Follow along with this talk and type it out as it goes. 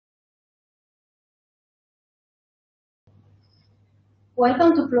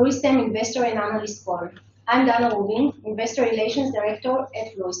Welcome to Pluristem Investor and Analyst Call. I'm Dana Rubin, Investor Relations Director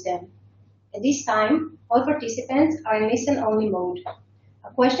at Pluristem. At this time, all participants are in listen-only mode.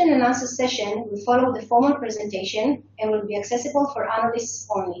 A question and answer session will follow the formal presentation and will be accessible for analysts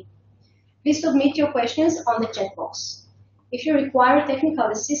only. Please submit your questions on the chat box. If you require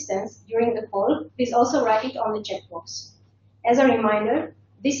technical assistance during the call, please also write it on the chat box. As a reminder,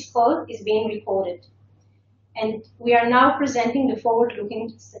 this call is being recorded. And we are now presenting the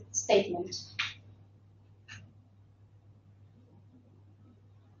forward-looking statement.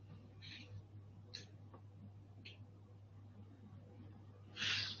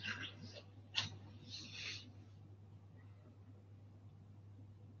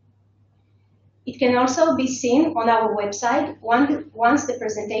 It can also be seen on our website once the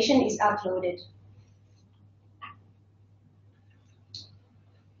presentation is uploaded.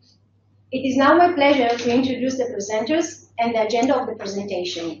 It is now my pleasure to introduce the presenters and the agenda of the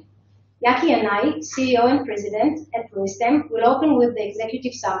presentation. Yaki and I, CEO and President at Pluristem, will open with the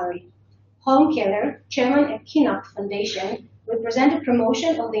executive summary. Holm Keller, Chairman at kENUP Foundation, will present the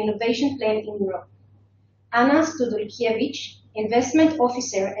promotion of the innovation plan in Europe. Anna Studolkiewicz, Investment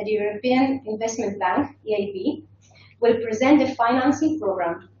Officer at the European Investment Bank, EIB, will present the financing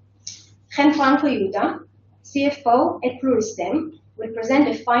program. Chen Franco Yuda, CFO at Pluristem, will present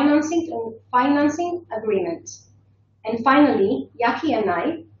the financing agreement. And finally, Yaki and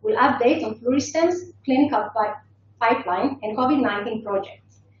I will update on Pluristem's clinical pipeline and COVID-19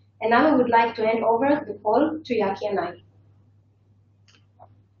 projects. And now I would like to hand over the call to Yaki and I.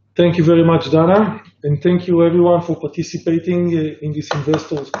 Thank you very much, Dana, and thank you everyone for participating in this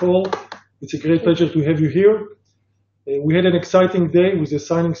investors call. It's a great pleasure to have you here. We had an exciting day with the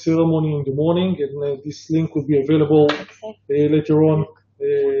signing ceremony in the morning, and this link will be available later on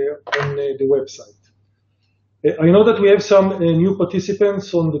the website. I know that we have some new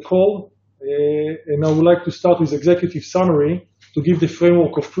participants on the call, and I would like to start with executive summary to give the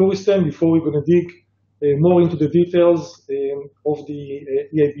framework of Pluristem before we're going to dig more into the details of the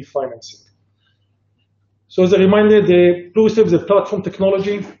EIB financing. So as a reminder, the Pluristem is a platform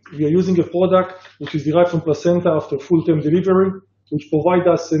technology. We are using a product which is derived from placenta after full-term delivery, which provides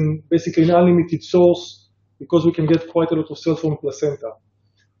us basically an unlimited source because we can get quite a lot of cells from placenta.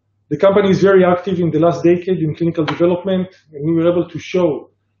 The company is very active in the last decade in clinical development, and we were able to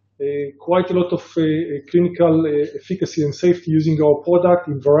show quite a lot of clinical efficacy and safety using our product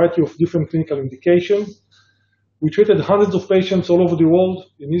in a variety of different clinical indications. We treated hundreds of patients all over the world,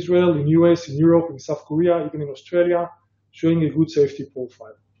 in Israel, in US, in Europe, in South Korea, even in Australia, showing a good safety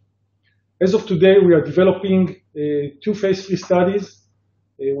profile. As of today, we are developing 2 phase 3 studies.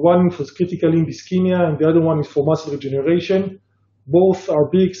 One for critical limb ischemia, and the other one is for muscle regeneration. Both are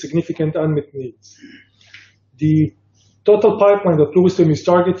big, significant unmet needs. The total pipeline that Pluristem is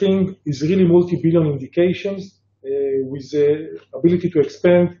targeting is really multi-billion indications with the ability to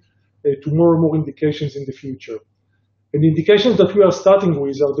expand to more and more indications in the future. And the indications that we are starting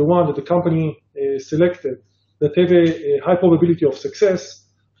with are the one that the company selected that have a high probability of success,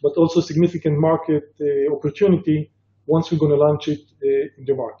 but also significant market opportunity once we're going to launch it in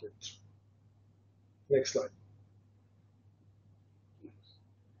the market. Next slide.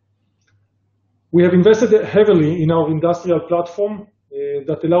 We have invested heavily in our industrial platform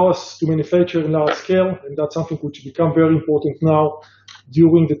that allow us to manufacture in large scale, and that's something which become very important now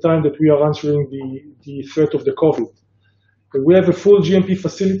during the time that we are answering the threat of the COVID. We have a full GMP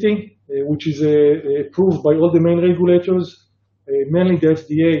facility, which is approved by all the main regulators, mainly the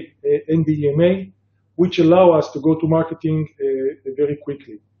FDA and the EMA, which allow us to go to marketing very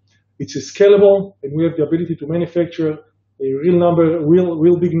quickly. It's scalable, and we have the ability to manufacture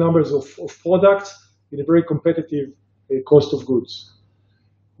real big numbers of products in a very competitive cost of goods.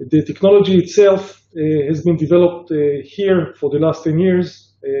 The technology itself has been developed here for the last 10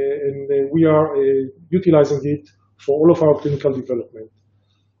 years, and we are utilizing it for all of our clinical development.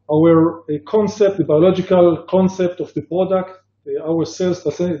 Our concept, the biological concept of the product, our cells,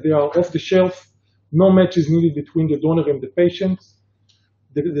 they are off the shelf. No match is needed between the donor and the patient.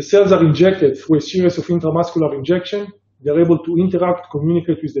 The cells are injected through a series of intramuscular injections. They are able to interact,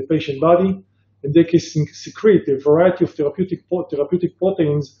 communicate with the patient body, and they can secrete a variety of therapeutic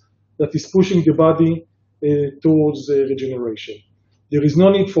proteins that is pushing the body towards regeneration. There is no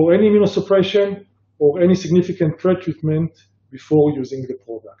need for any immunosuppression or any significant pretreatment before using the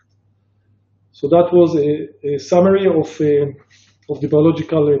product. So that was a summary of the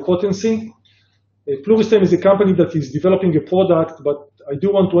biological potency. Pluristem is a company that is developing a product, but I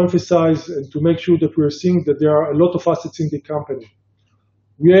do want to emphasize and to make sure that we're seeing that there are a lot of assets in the company.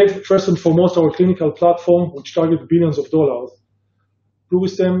 We have, first and foremost, our clinical platform, which targets billions of dollars.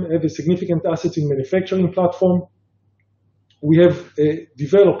 Pluristem have a significant assets in manufacturing platform. We have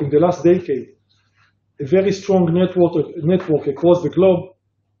developed in the last decade a very strong network across the globe.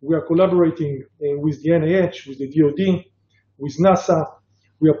 We are collaborating with the NIH, with the DoD, with NASA.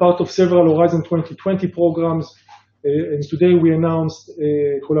 We are part of several Horizon 2020 programs. And today we announced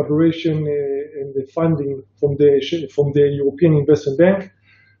a collaboration and the funding from the European Investment Bank,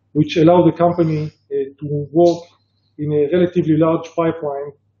 which allow the company to work in a relatively large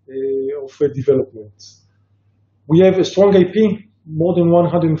pipeline of developments. We have a strong IP. More than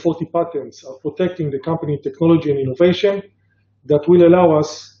 140 patents are protecting the company technology and innovation that will allow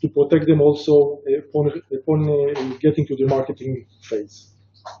us to protect them also upon getting to the marketing phase.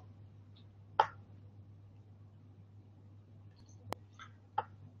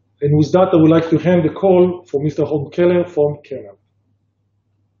 And with that, I would like to hand the call for Mr. Holm Keller from kENUP.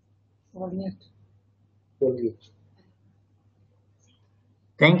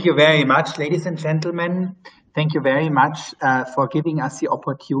 Thank you very much, ladies and gentlemen. Thank you very much for giving us the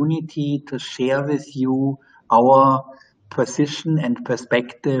opportunity to share with you our position and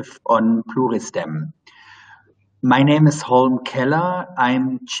perspective on Pluristem. My name is Holm Keller.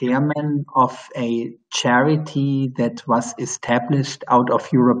 I'm chairman of a charity that was established out of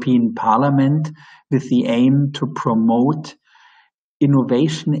European Parliament with the aim to promote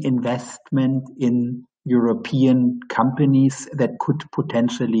innovation investment in European companies that could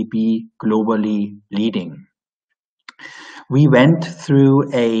potentially be globally leading. We went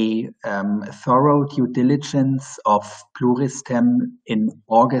through a thorough due diligence of Pluristem in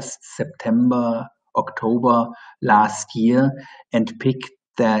August, September, October last year and picked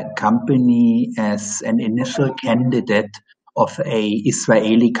the company as an initial candidate of a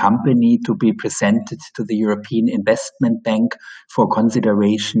Israeli company to be presented to the European Investment Bank for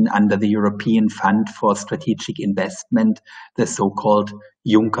consideration under the European Fund for Strategic Investment, the so-called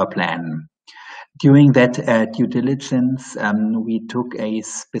Juncker Plan. During that due diligence, we took a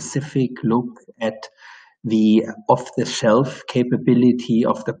specific look at the off-the-shelf capability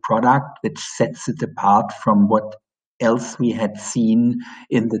of the product, which sets it apart from what else we had seen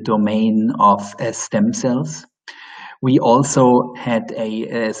in the domain of stem cells. We also had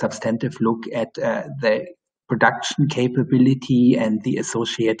a substantive look at the production capability and the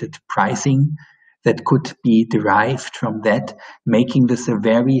associated pricing that could be derived from that, making this a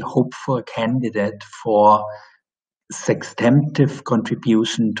very hopeful candidate for substantive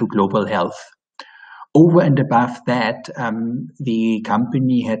contribution to global health. Over and above that, the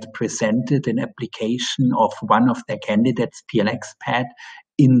company had presented an application of one of their candidates, PLX-PAD,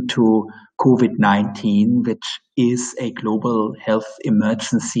 into COVID-19, which is a global health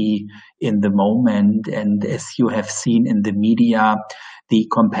emergency in the moment. And as you have seen in the media, the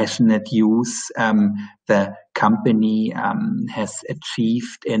compassionate use the company has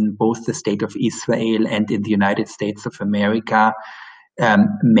achieved in both the state of Israel and in the United States of America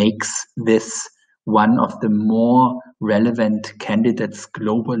makes this one of the more relevant candidates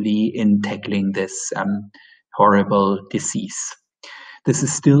globally in tackling this horrible disease. This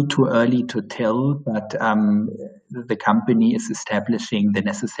is still too early to tell, but the company is establishing the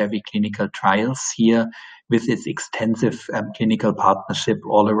necessary clinical trials here with its extensive clinical partnership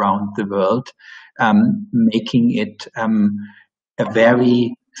all around the world, making it a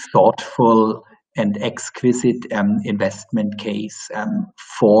very thoughtful and exquisite investment case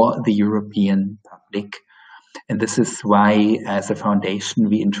for the European public. And this is why, as a foundation,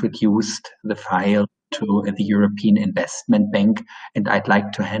 we introduced the file to the European Investment Bank. And I'd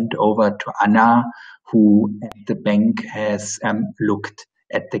like to hand over to Anna, who at the bank has looked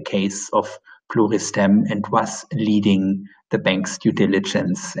at the case of Pluristem and was leading the bank's due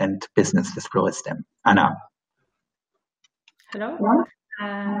diligence and business with Pluristem. Anna. Hello.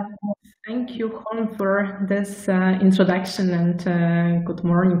 Thank you, Holm, for this introduction, and good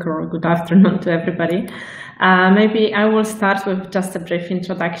morning or good afternoon to everybody. Maybe I will start with just a brief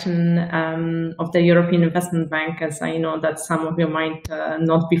introduction of the European Investment Bank, as I know that some of you might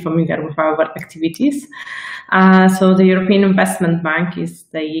not be familiar with our activities. So the European Investment Bank is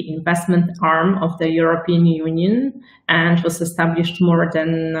the investment arm of the European Union and was established more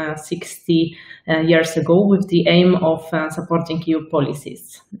than 60 years ago with the aim of supporting EU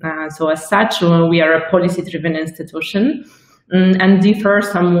policies. So as such, we are a policy-driven institution and differ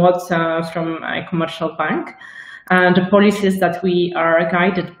somewhat from a commercial bank. The policies that we are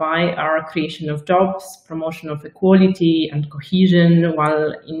guided by are creation of jobs, promotion of equality and cohesion,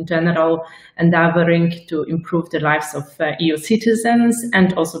 while in general endeavoring to improve the lives of EU citizens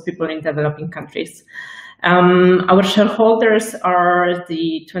and also people in developing countries. Our shareholders are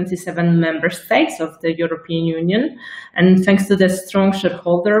the 27 member states of the European Union, and thanks to the strong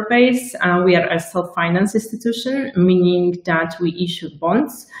shareholder base, we are a self-finance institution, meaning that we issue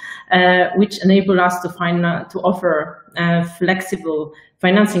bonds, which enable us to offer flexible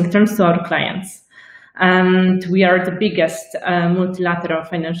financing terms to our clients. And we are the biggest multilateral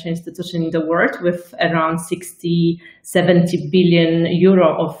financial institution in the world, with around 60–70 billion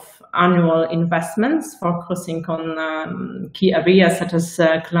euro of annual investments, focusing on key areas such as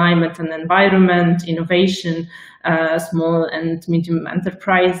climate and environment, innovation, small and medium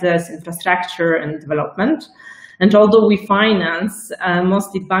enterprises, infrastructure and development. And although we finance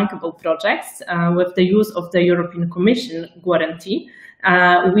mostly bankable projects with the use of the European Commission guarantee,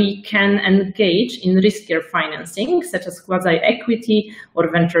 we can engage in riskier financing, such as quasi-equity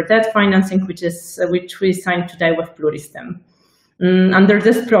or venture debt financing, which we signed today with Pluristem. Under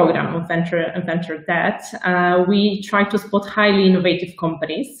this program of venture debt, we try to spot highly innovative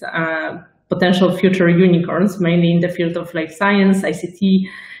companies, potential future unicorns, mainly in the field of life science, ICT,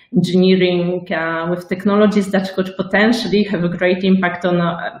 engineering, with technologies that could potentially have a great impact on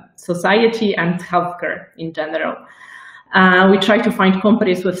society and healthcare in general. We try to find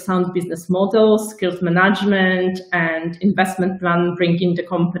companies with sound business models, skilled management, and investment plan, bringing the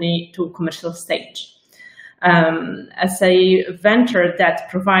company to commercial stage. As a venture debt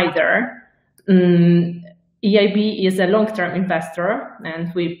provider, EIB is a long-term investor,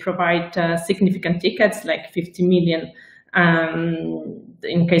 and we provide significant tickets like 50 million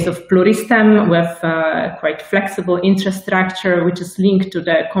in case of Pluristem, with quite flexible interest structure, which is linked to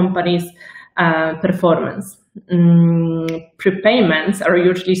the company's performance. Prepayments are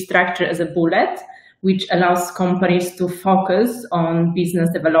usually structured as a bullet, which allows companies to focus on business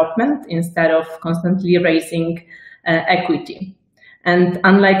development instead of constantly raising equity. And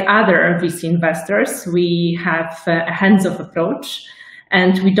unlike other VC investors, we have a hands-off approach,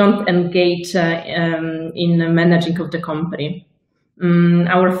 and we don't engage in managing of the company.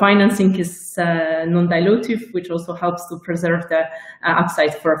 Our financing is non-dilutive, which also helps to preserve the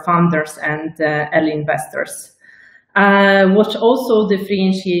upside for founders and early investors. What also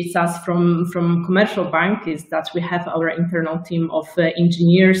differentiates us from commercial bank is that we have our internal team of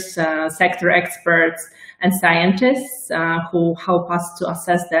engineers, sector experts, and scientists who help us to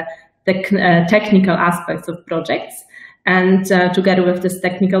assess the technical aspects of projects. And together with this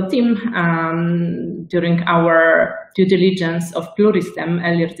technical team, during our due diligence of Pluristem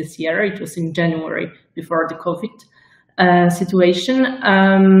earlier this year, it was in January before the COVID situation,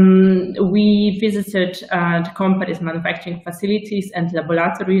 we visited the company's manufacturing facilities and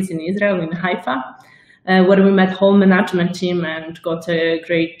laboratories in Israel, in Haifa, where we met whole management team and got a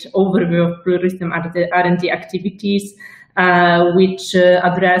great overview of Pluristem R&D activities, which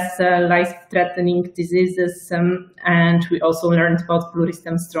address life-threatening diseases, and we also learned about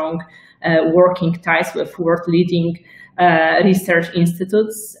Pluristem's strong working ties with world-leading research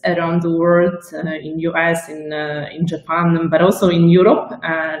institutes around the world, in US, in Japan, but also in Europe,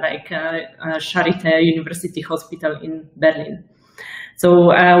 like Charité University Hospital in Berlin. So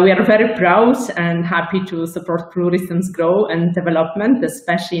we are very proud and happy to support Pluristem's growth and development,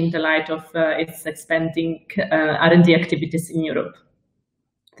 especially in the light of its expanding R&D activities in Europe.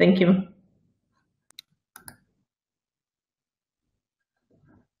 Thank you.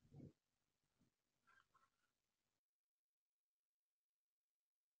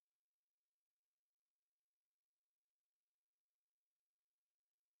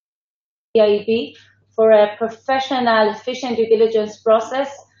 EIB for a professional, efficient due diligence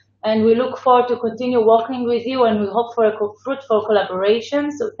process, and we look forward to continue working with you, and we hope for a fruitful collaboration.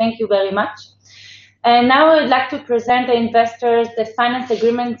 So thank you very much. And now I would like to present the investors the finance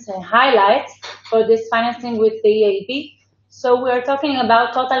agreement highlights for this financing with the EIB. So we are talking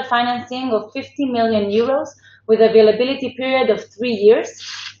about total financing of 50 million euros with availability period of 3 years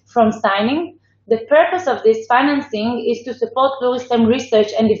from signing. The purpose of this financing is to support Pluristem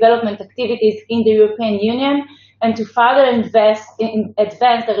research and development activities in the European Union and to further advance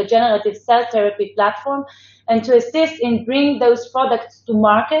the regenerative cell therapy platform and to assist in bringing those products to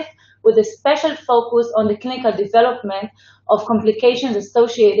market with a special focus on the clinical development of complications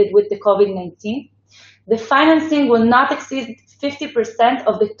associated with the COVID-19. The financing will not exceed 50%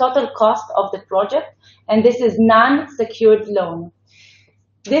 of the total cost of the project, and this is non-secured loan.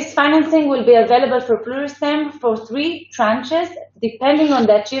 This financing will be available for Pluristem for 3 tranches, depending on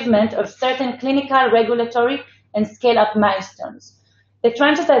the achievement of certain clinical, regulatory, and scale-up milestones. The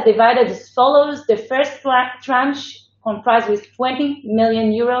tranches are divided as follows. The first tranche comprised with 20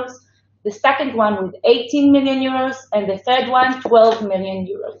 million euros, the second one with 18 million euros, and the third one, 12 million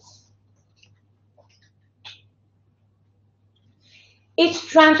euros. Each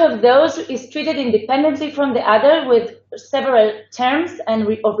tranche of those is treated independently from the other with several terms and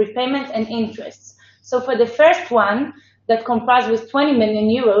of repayment and interest. So for the first one, that comprised with 20 million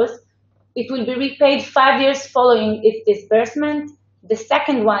euros, it will be repaid 5 years following its disbursement. The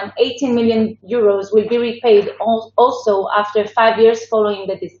second one, 18 million euros, will be repaid also after 5 years following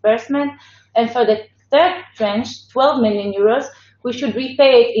the disbursement. And for the third tranche, 12 million euros, we should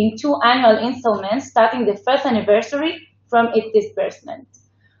repay it in 2 annual installments starting the first anniversary from its disbursement.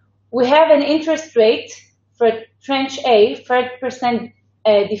 We have an interest rate for tranche A, 3%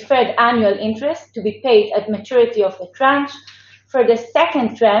 deferred annual interest to be paid at maturity of the tranche. For the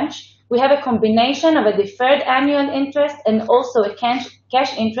second tranche, we have a combination of a deferred annual interest and also a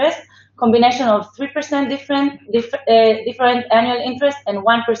cash interest, combination of 3% different annual interest and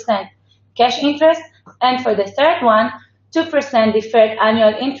 1% cash interest. And for the third one, 2% deferred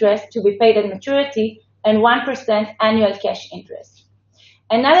annual interest to be paid at maturity and 1% annual cash interest.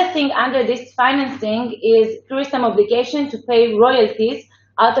 Another thing under this financing is Pluristem obligation to pay royalties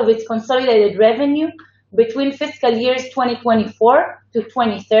out of its consolidated revenue between fiscal years 2024 to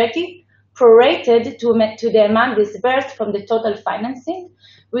 2030, prorated to the amount disbursed from the total financing.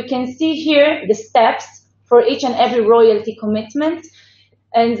 We can see here the steps for each and every royalty commitment.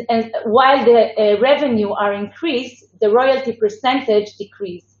 And while the revenue are increased, the royalty percentage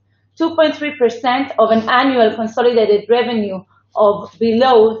decreased. 2.3% of an annual consolidated revenue of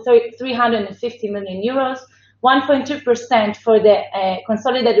below 350 million euros, 1.2% for the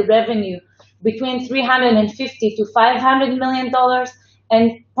consolidated revenue between 350 to 500 million dollars,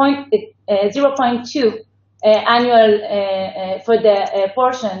 and 0.2 annual for the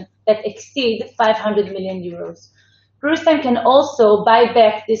portion that exceed 500 million euros. Pluristem can also buy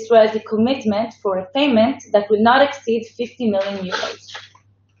back this royalty commitment for a payment that will not exceed 50 million euros.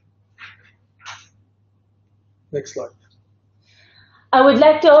 Next slide. I would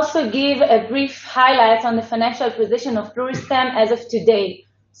like to also give a brief highlight on the financial position of Pluristem as of today.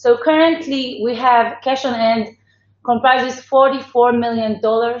 So currently we have cash on hand comprises $44 million.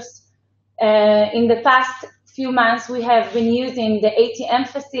 In the past few months, we have been using the ATM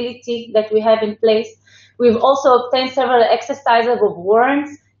facility that we have in place. We've also obtained several exercises of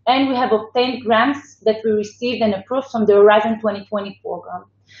warrants, and we have obtained grants that we received and approved from the Horizon 2020 program.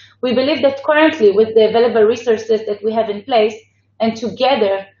 We believe that currently, with the available resources that we have in place, and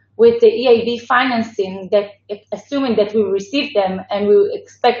together with the EIB financing, that assuming that we will receive them and we will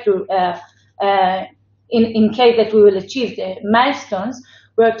expect to, in case that we will achieve the milestones,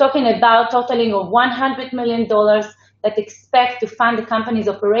 we're talking about totaling of $100 million that expect to fund the company's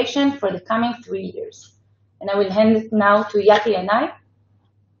operation for the coming 3 years. And I will hand it now to Yaki and I.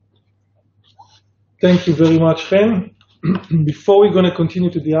 Thank you very much, Chen. Before we're going to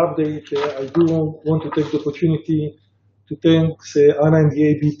continue to the update, I do want to take the opportunity to thank Anna and the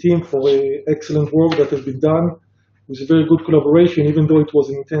EIB team for excellent work that has been done. It was a very good collaboration, even though it was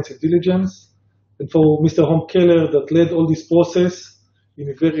an intensive diligence. And for Mr. Hom Keller that led all this process in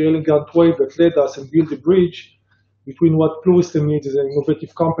a very elegant way that led us and built a bridge between what Pluristem needs as an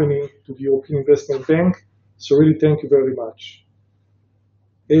innovative company to the European Investment Bank. So really thank you very much.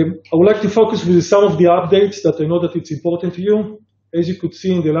 I would like to focus with some of the updates that I know that it's important to you. As you could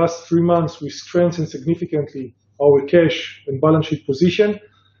see in the last 3 months, we strengthened significantly our cash and balance sheet position,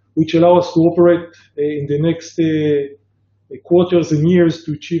 which allow us to operate in the next quarters and years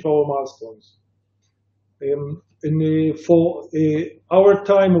to achieve our milestones. For our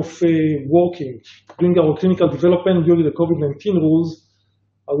time of working, doing our clinical development during the COVID-19 rules,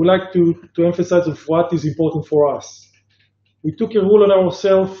 I would like to emphasize of what is important for us. We took a rule on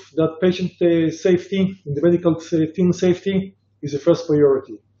ourselves that patient safety and the medical team safety is the first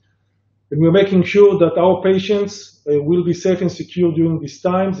priority. And we're making sure that our patients will be safe and secure during these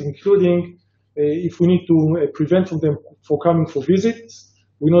times, including if we need to prevent them from coming for visits.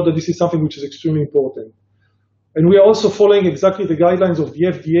 We know that this is something which is extremely important. And we are also following exactly the guidelines of the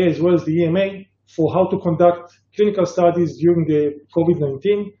FDA as well as the EMA for how to conduct clinical studies during the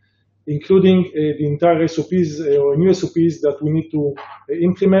COVID-19, including the entire SOPs or new SOPs that we need to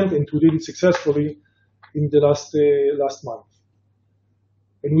implement, and to do it successfully in the last month.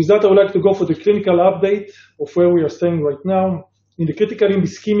 And with that, I would like to go for the clinical update of where we are staying right now. In the critical limb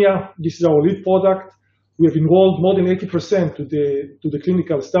ischemia, this is our lead product. We have enrolled more than 80% to the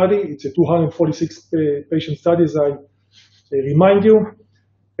clinical study. It's a 246 patient study, as I remind you.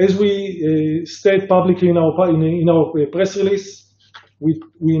 As we state publicly in our press release,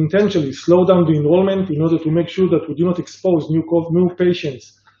 we intentionally slow down the enrollment in order to make sure that we do not expose new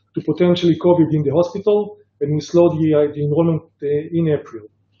patients to potentially COVID in the hospital, and we slowed the enrollment in April.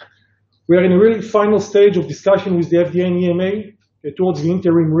 We are in a really final stage of discussion with the FDA and EMA towards the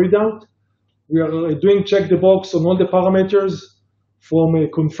interim readout. We are doing check the box on all the parameters, from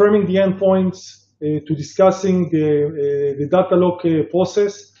confirming the endpoints to discussing the data lock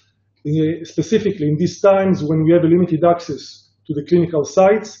process, specifically in these times when we have a limited access to the clinical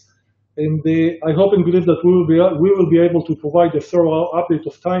sites. And I hope and believe that we will be able to provide a thorough update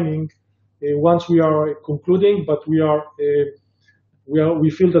of timing once we are concluding. But we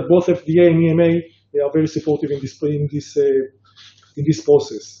feel that both FDA and EMA are very supportive in this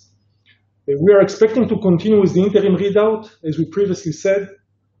process. We are expecting to continue with the interim readout, as we previously said.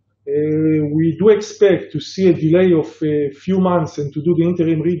 We do expect to see a delay of a few months and to do the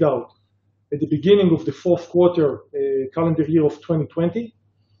interim readout at the beginning of the fourth quarter calendar year of 2020.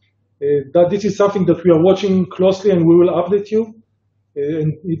 That this is something that we are watching closely, and we will update you.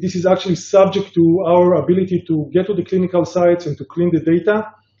 And this is actually subject to our ability to get to the clinical sites and to clean the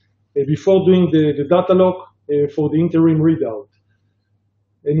data before doing the data lock for the interim readout.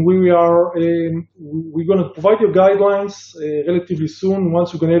 And we're going to provide you guidelines relatively soon,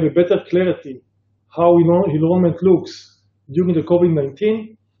 once we're going to have a better clarity how enrollment looks during the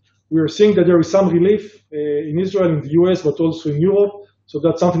COVID-19. We are seeing that there is some relief in Israel, in the US, but also in Europe. So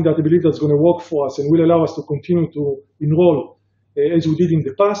that's something that I believe that's going to work for us and will allow us to continue to enroll as we did in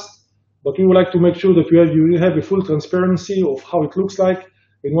the past. But we would like to make sure that you have a full transparency of how it looks like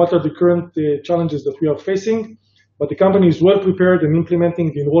and what are the current challenges that we are facing. But the company is well prepared and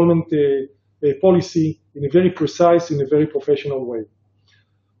implementing the enrollment policy in a very precise, in a very professional way.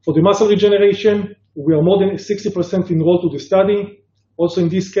 For the muscle regeneration, we are more than 60% enrolled to the study. Also in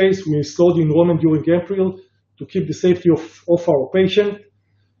this case, we slowed the enrollment during April to keep the safety of our patient.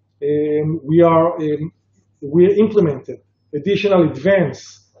 We implemented additional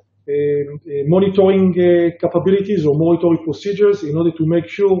advanced monitoring capabilities or monitoring procedures in order to make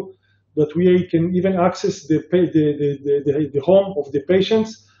sure that we can even access the home of the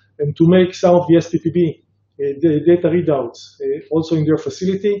patients and to make some of the STPB data readouts also in their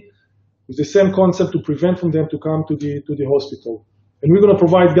facility, with the same concept to prevent from them to come to the hospital. And we're going to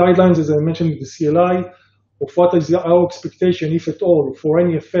provide guidelines, as I mentioned, in the CLI, of what is our expectation, if at all, for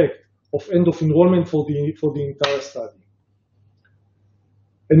any effect of end of enrollment for the entire study.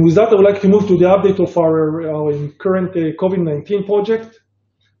 And with that, I would like to move to the update of our current COVID-19 project.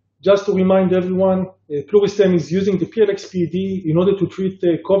 Just to remind everyone, Pluristem is using the PLX-PD in order to treat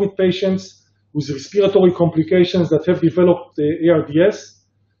COVID patients with respiratory complications that have developed ARDS.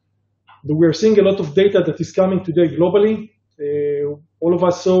 But we are seeing a lot of data that is coming today globally. All of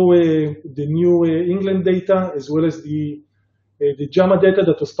us saw the New England data, as well as the JAMA data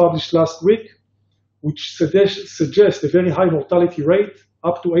that was published last week, which suggests a very high mortality rate,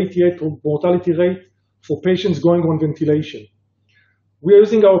 up to 88% mortality rate for patients going on ventilation. We are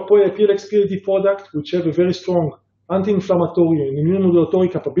using our PLX-PD product, which have a very strong anti-inflammatory and immunomodulatory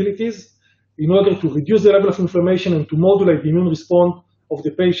capabilities, in order to reduce the level of inflammation and to modulate the immune response of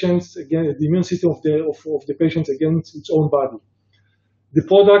the patients, again, the immune system of the patients against its own body. The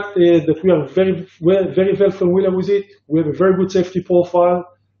product that we are very well familiar with it, we have a very good safety profile,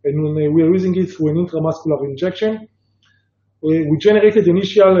 and we are using it through an intramuscular injection. We generated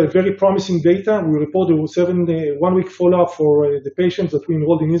initial very promising data. We reported a 1-week follow-up for the patients that we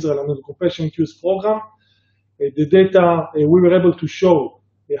enrolled in Israel under the compassionate use program. The data, we were able to show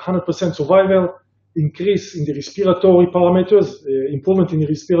 100% survival, increase in the respiratory parameters, improvement in the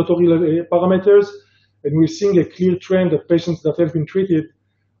respiratory parameters, and we're seeing a clear trend that patients that have been treated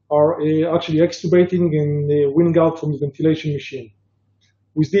are actually extubating and winning out from the ventilation machine.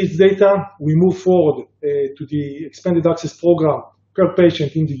 With this data, we move forward to the expanded access program per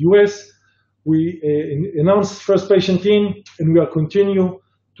patient in the US. We announced first patient in, and we are continue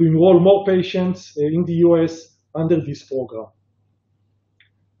to enroll more patients in the US under this program.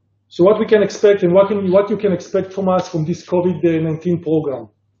 So what we can expect and what you can expect from us from this COVID-19 program.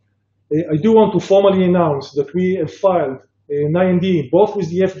 I do want to formally announce that we have filed an IND both with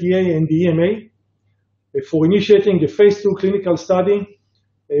the FDA and the EMA for initiating a phase 2 clinical study.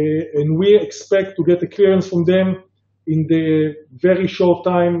 And we expect to get a clearance from them in the very short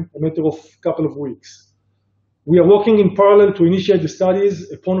time, a matter of a couple of weeks. We are working in parallel to initiate the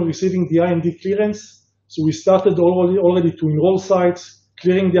studies upon receiving the IND clearance. So we started already to enroll sites,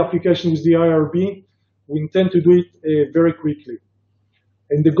 clearing the application with the IRB. We intend to do it very quickly.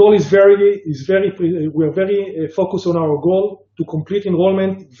 And the goal we are very focused on our goal to complete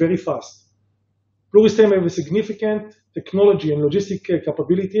enrollment very fast. Pluristem have a significant technology and logistic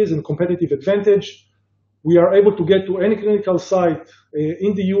capabilities and competitive advantage. We are able to get to any clinical site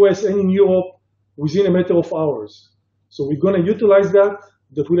in the US and in Europe within a matter of hours. So we're going to utilize that.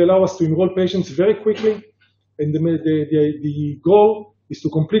 That will allow us to enroll patients very quickly And the goal is to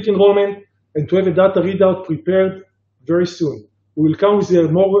complete enrollment and to have a data readout prepared very soon. We will come with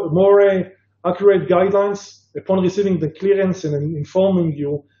more accurate guidelines upon receiving the clearance and informing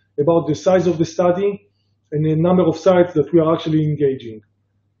you about the size of the study and the number of sites that we are actually engaging.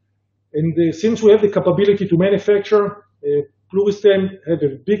 And since we have the capability to manufacture, Pluristem had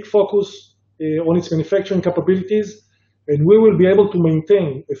a big focus on its manufacturing capabilities, and we will be able to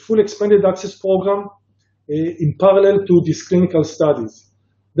maintain a full expanded access program in parallel to these clinical studies.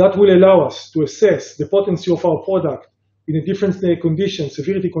 That will allow us to assess the potency of our product in a different condition,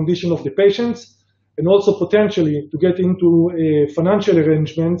 severity condition of the patients, and also potentially to get into financial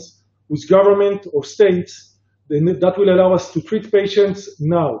arrangements with government or states. Then that will allow us to treat patients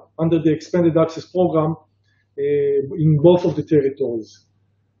now under the expanded access program in both of the territories.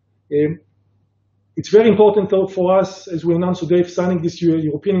 It's very important for us, as we announced today, signing this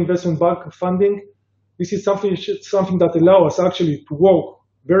European Investment Bank funding. This is something that allows us actually to work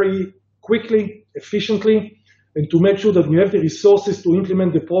very quickly, efficiently, and to make sure that we have the resources to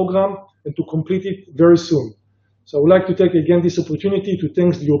implement the program and to complete it very soon. So I would like to take again this opportunity to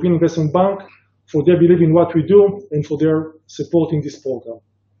thank the European Investment Bank for their belief in what we do and for their support in this program.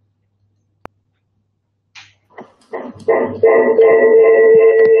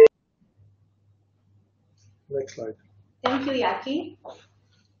 Next slide. Thank you, Yaki.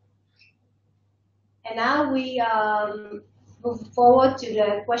 And now we move forward to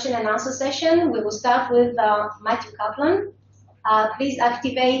the question and answer session. We will start with Matthew Kaplan. Please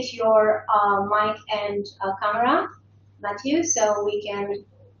activate your mic and camera, Matthew, so we can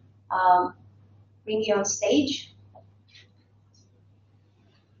bring you on stage.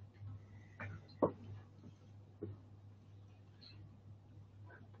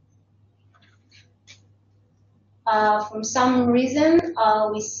 For some reason,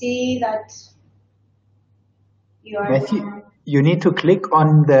 we see that you are... Matthew, you need to click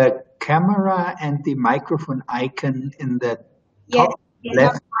on the camera and the microphone icon in the top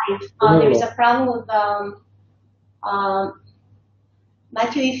left. There is a problem with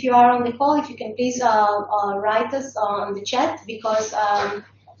Matthew, if you are on the call, if you can please write us on the chat, because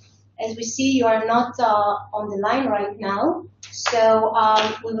as we see, you are not on the line right now. So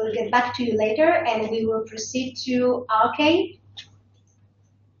we will get back to you later, and we will proceed to RK.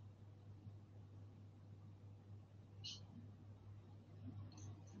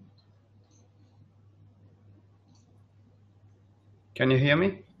 Can you hear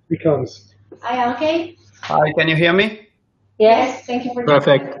me? Becomes. Hi, RK. Hi, can you hear me? Yes, thank you for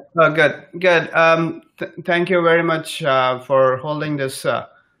perfect. Good. Thank you very much for holding this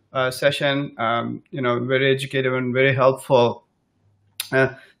session. Very educative and very helpful.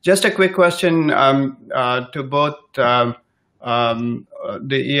 Just a quick question to both the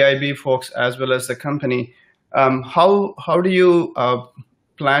EIB folks as well as the company. How do you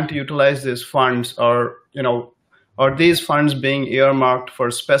plan to utilize these funds, or are these funds being earmarked for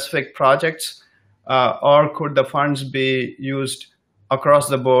specific projects? Or could the funds be used across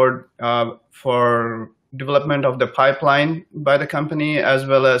the board for development of the pipeline by the company, as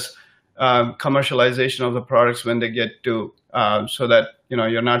well as commercialization of the products when they get to, so that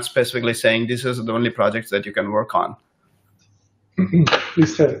you're not specifically saying this is the only projects that you can work on?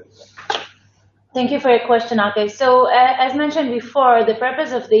 Please tell it. Thank you for your question, RK. So as mentioned before, the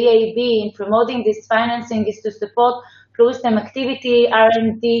purpose of the EIB in promoting this financing is to support Pluristem activity,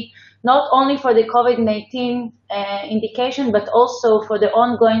 R&D, not only for the COVID-19 indication, but also for the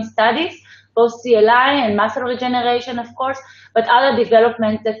ongoing studies, both CLI and muscle regeneration, of course, but other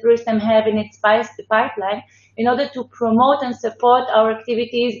developments that Pluristem have in its pipeline in order to promote and support our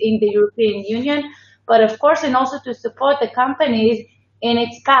activities in the European Union, but of course, and also to support the companies in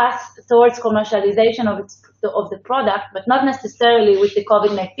its path towards commercialization of the product, but not necessarily with the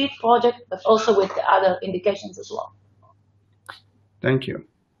COVID-19 project, but also with the other indications as well. Thank you.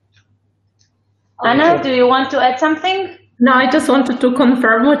 Anna, do you want to add something? No, I just wanted to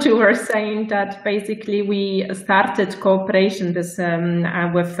confirm what you were saying, that basically we started cooperation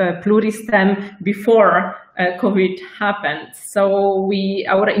with Pluristem before COVID happened. So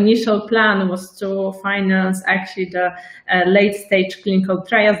our initial plan was to finance actually the late stage clinical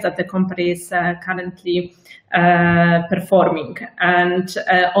trials that the company is currently performing, and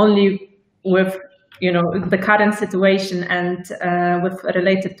only with the current situation and with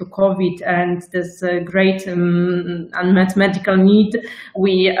related to COVID and this great unmet medical need,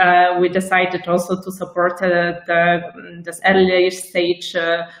 we decided also to support this earlier stage,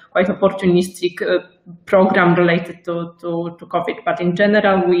 quite opportunistic program related to COVID. But in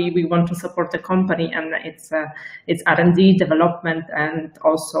general, we want to support the company and its R&D development, and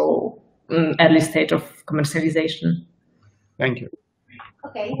also early stage of commercialization. Thank you.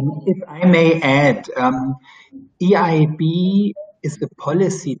 Okay. If I may add, EIB is a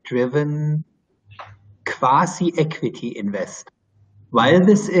policy-driven quasi-equity investor. While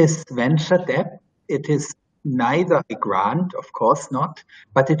this is venture debt, it is neither a grant, of course not,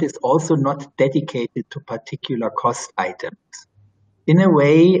 but it is also not dedicated to particular cost items. In a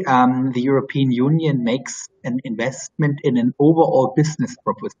way, the European Union makes an investment in an overall business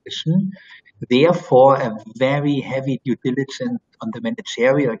proposition, therefore a very heavy due diligence on the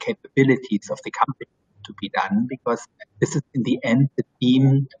managerial capabilities of the company to be done, because this is in the end the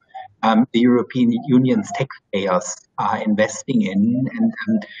team the European Union's taxpayers are investing in,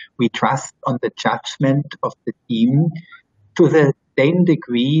 and we trust on the judgment of the team to the same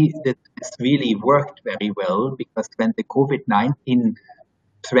degree that it's really worked very well, because when the COVID-19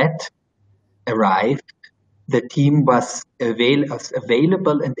 threat arrived, the team was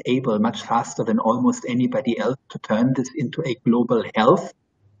available and able much faster than almost anybody else to turn this into a global health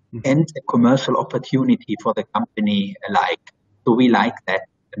and a commercial opportunity for the company alike. So we like that,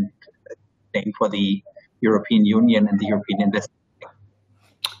 and same for the European Union and the European investment.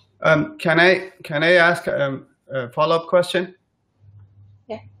 Can I ask a follow-up question?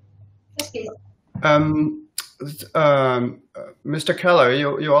 Yeah. Yes, please. Mr. Keller,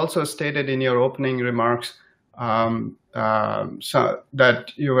 you also stated in your opening remarks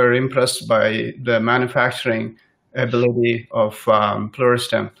that you were impressed by the manufacturing ability of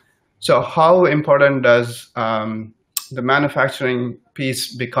Pluristem. So how important does the manufacturing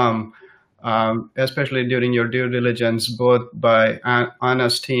piece become, especially during your due diligence, both by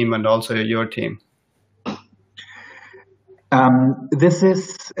Anna's team and also your team? This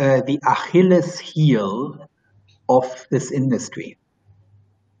is the Achilles heel of this industry.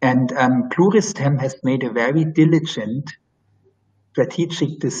 And Pluristem has made a very diligent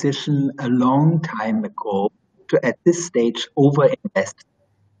strategic decision a long time ago to, at this stage, overinvest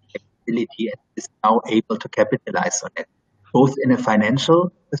in capability and is now able to capitalize on it, both in a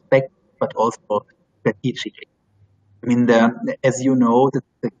financial perspective, but also strategically. I mean, as you know, it's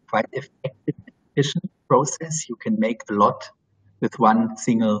a quite effective and efficient process. You can make a lot with one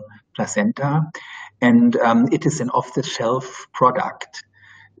single placenta, and it is an off-the-shelf product.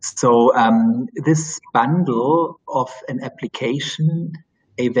 So this bundle of an application,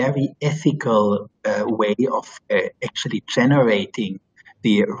 a very ethical way of actually generating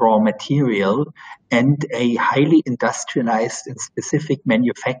the raw material, and a highly industrialized and specific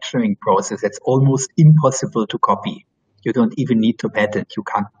manufacturing process that's almost impossible to copy. You don't even need to patent, you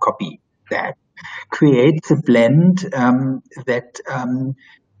can't copy that. Creates a blend that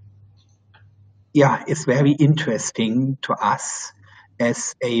is very interesting to us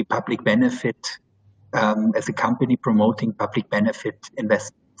as a public benefit, as a company promoting public benefit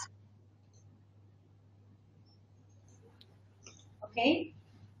investments. Okay.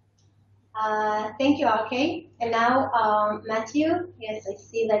 Thank you, RK. And now, Matthew, yes, I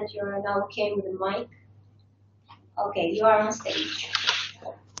see that you're now okay with the mic. Okay, you are on stage.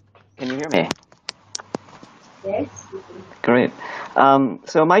 Can you hear me? Yes. Great.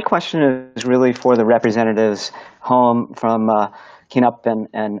 So my question is really for the representatives home from kENUP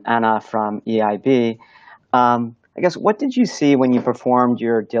and Anna from EIB. I guess, what did you see when you performed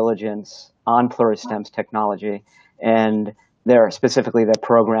your diligence on Pluristem's technology and specifically their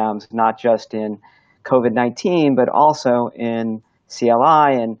programs, not just in COVID-19, but also in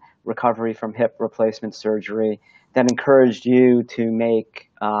CLI and recovery from hip replacement surgery, that encouraged you to make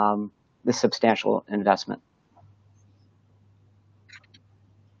this substantial investment?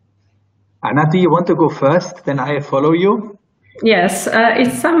 Anna, do you want to go first? Then I follow you. Yes,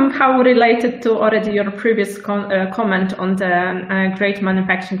 it's somehow related to already your previous comment on the great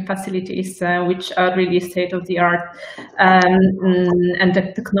manufacturing facilities, which are really state-of-the-art, and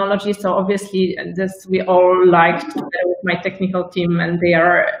the technology. So obviously, this we all liked together with my technical team, and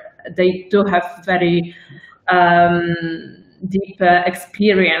they do have very deep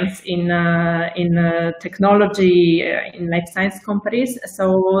experience in technology in life science companies.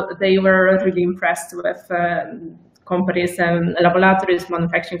 So they were really impressed with companies and laboratories,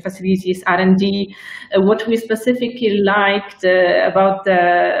 manufacturing facilities, R&D. What we specifically liked about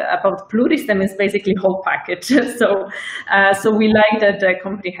Pluristem is basically whole package. So we like that the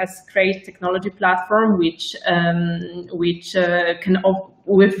company has great technology platform, which can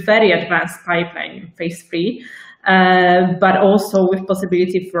with very advanced pipeline, phase 3. But also with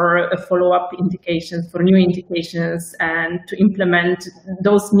possibility for follow-up indications, for new indications, and to implement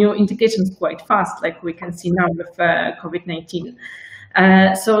those new indications quite fast, like we can see now with COVID-19.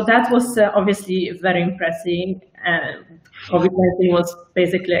 So that was obviously very impressive. COVID-19 was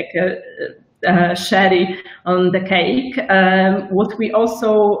basically like a cherry on the cake. What we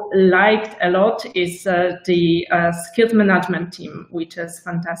also liked a lot is the skilled management team, which is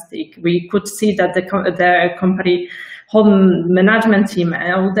fantastic. We could see that the company home management team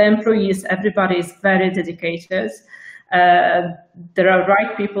and all the employees, everybody is very dedicated. There are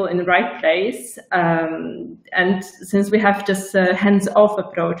right people in the right place. And since we have this hands-off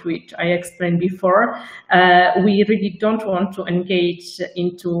approach, which I explained before, we really don't want to engage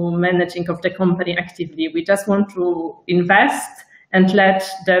into managing of the company actively. We just want to invest and let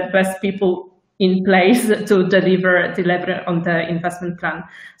the best people in place to deliver on the investment plan.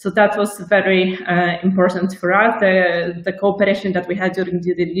 So that was very important for us. The cooperation that we had during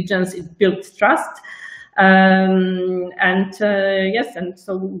due diligence, it built trust. Yes, and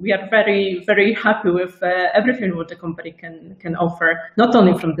so we are very, very happy with everything what the company can offer, not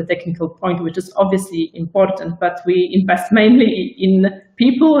only from the technical point, which is obviously important, but we invest mainly in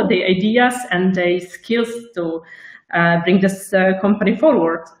people, the ideas, and the skills to bring this company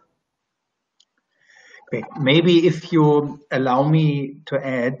forward. Great. Maybe if you allow me to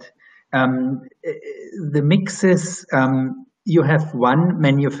add, the mixes, you have one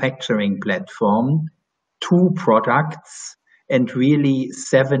manufacturing platform, 2 products, and really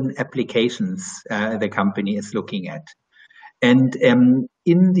 7 applications the company is looking at. And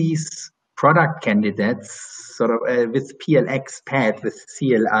in these product candidates, sort of with PLX PAD, with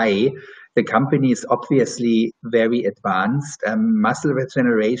CLI, the company is obviously very advanced. Muscle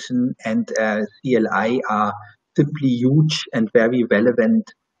regeneration and CLI are simply huge and very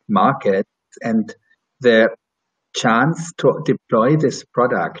relevant markets. And the chance to deploy this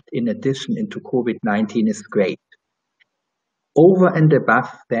product in addition into COVID-19 is great. Over and above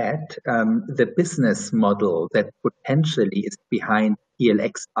that, the business model that potentially is behind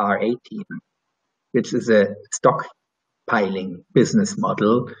PLX-R18, which is a stockpiling business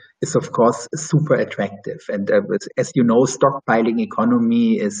model, is of course super attractive. And as you know, stockpiling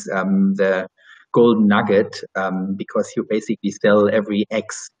economy is the golden nugget because you basically sell every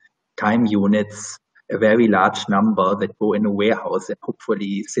X time units, a very large number that go in a warehouse and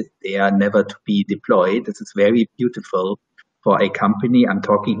hopefully sit there never to be deployed. This is very beautiful for a company. I'm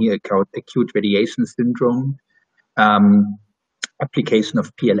talking here about acute radiation syndrome, application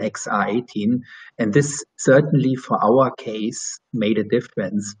of PLX-R18. And this certainly for our case made a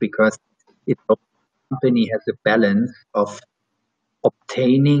difference because the company has a balance of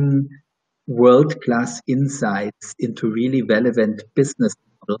obtaining world-class insights into really relevant business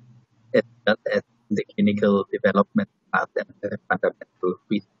models as well as the clinical development path and the fundamental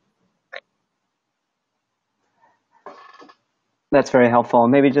research. That's very helpful.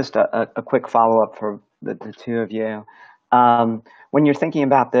 Maybe just a quick follow-up for the 2 of you. When you're thinking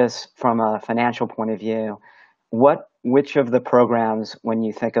about this from a financial point of view, which of the programs, when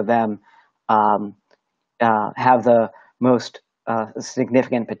you think of them, have the most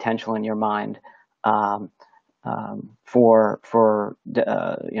significant potential in your mind for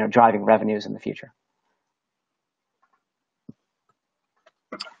driving revenues in the future?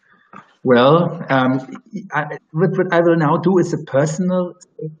 Well, what I will now do is a personal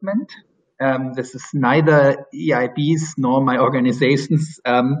statement. This is neither EIB's nor my organization's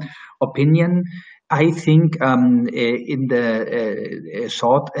opinion. I think in the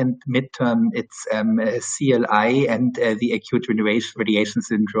short and midterm, it's CLI and the acute radiation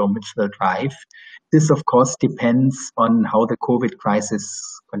syndrome which will drive. This, of course, depends on how the COVID crisis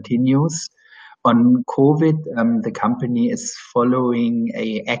continues. On COVID, the company is following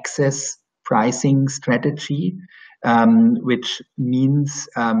a access pricing strategy, which means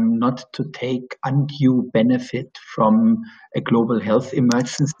not to take undue benefit from a global health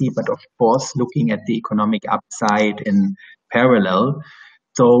emergency, but of course looking at the economic upside in parallel.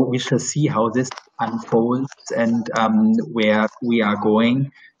 So we shall see how this unfolds and where we are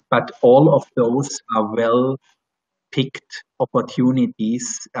going. But all of those are well picked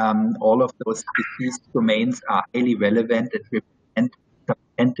opportunities. All of those disease domains are highly relevant and represent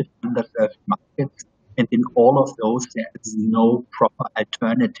substantive underserved markets. And in all of those, there is no proper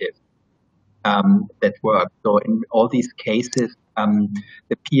alternative that works. So in all these cases,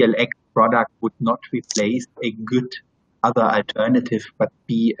 the PLX product would not replace a good other alternative, but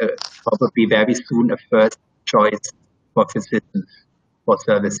be probably very soon a first choice for physicians for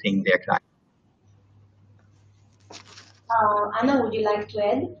servicing their clients. Anna, would you like to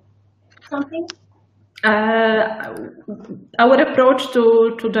add something? Our approach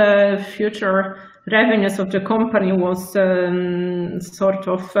to the future revenues of the company was sort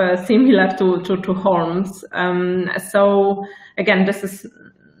of similar to Holmes. So again, this is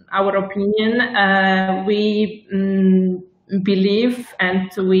our opinion, we believe and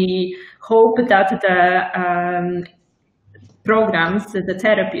we hope that the programs, the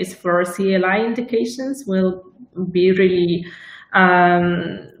therapies for CLI indications will be really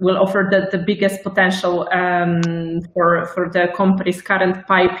will offer the biggest potential for the company's current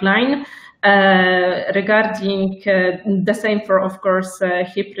pipeline. Regarding the same for, of course,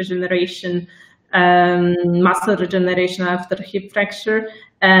 hip regeneration, muscle regeneration after hip fracture,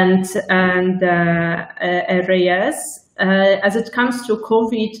 and RAS. As it comes to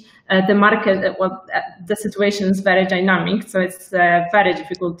COVID, the market, the situation is very dynamic, so it's very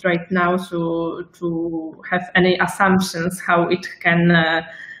difficult right now to have any assumptions how it can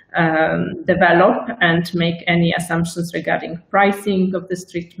develop and make any assumptions regarding pricing of this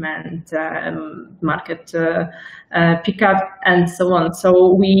treatment, market pickup, and so on.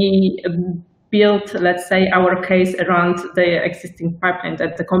 So we built, let's say, our case around the existing pipeline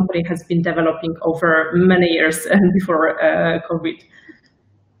that the company has been developing over many years before COVID.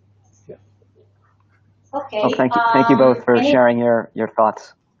 Okay. Well, thank you both for sharing your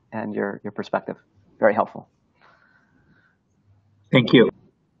thoughts and your perspective. Very helpful. Thank you.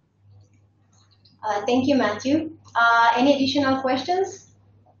 Thank you, Matthew. Any additional questions?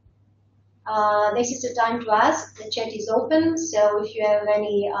 This is the time to ask. The chat is open, so if you have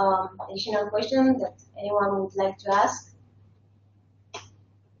any additional questions that anyone would like to ask.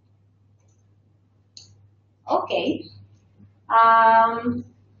 Okay.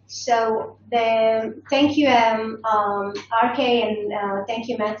 So thank you, RK, and thank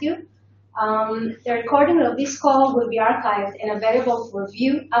you, Matthew. The recording of this call will be archived and available for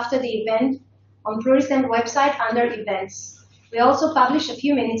view after the event on Pluristem website under events. We also published a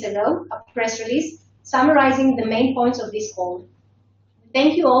few minutes ago a press release summarizing the main points of this call.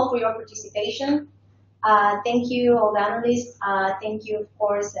 Thank you all for your participation. Thank you, all the analysts. Thank you, of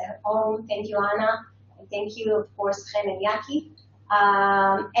course, Om. Thank you, Anna. And thank you, of course, Chen and Yaki.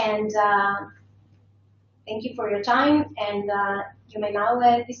 Thank you for your time, and you may now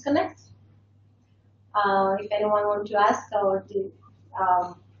disconnect. If anyone wants to ask or to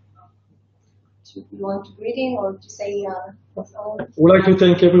you want to greeting or to say I would like to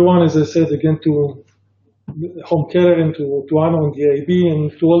thank everyone, as I said again, to Home Keller and to Anna and the AIB,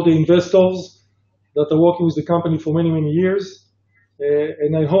 and to all the investors that are working with the company for many, many years.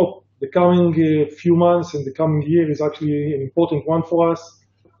 And I hope the coming few months and the coming year is actually an important one for us,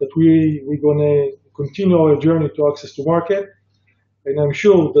 that we're going to continue our journey to access to market. And I'm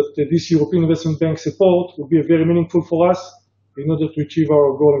sure that this European Investment Bank support will be very meaningful for us in order to achieve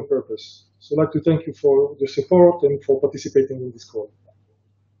our goal and purpose. So I'd like to thank you for the support and for participating in this call.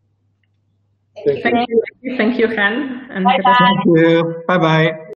 Thank you. Thank you, Han. And Bye-bye. Thank you. Bye-bye.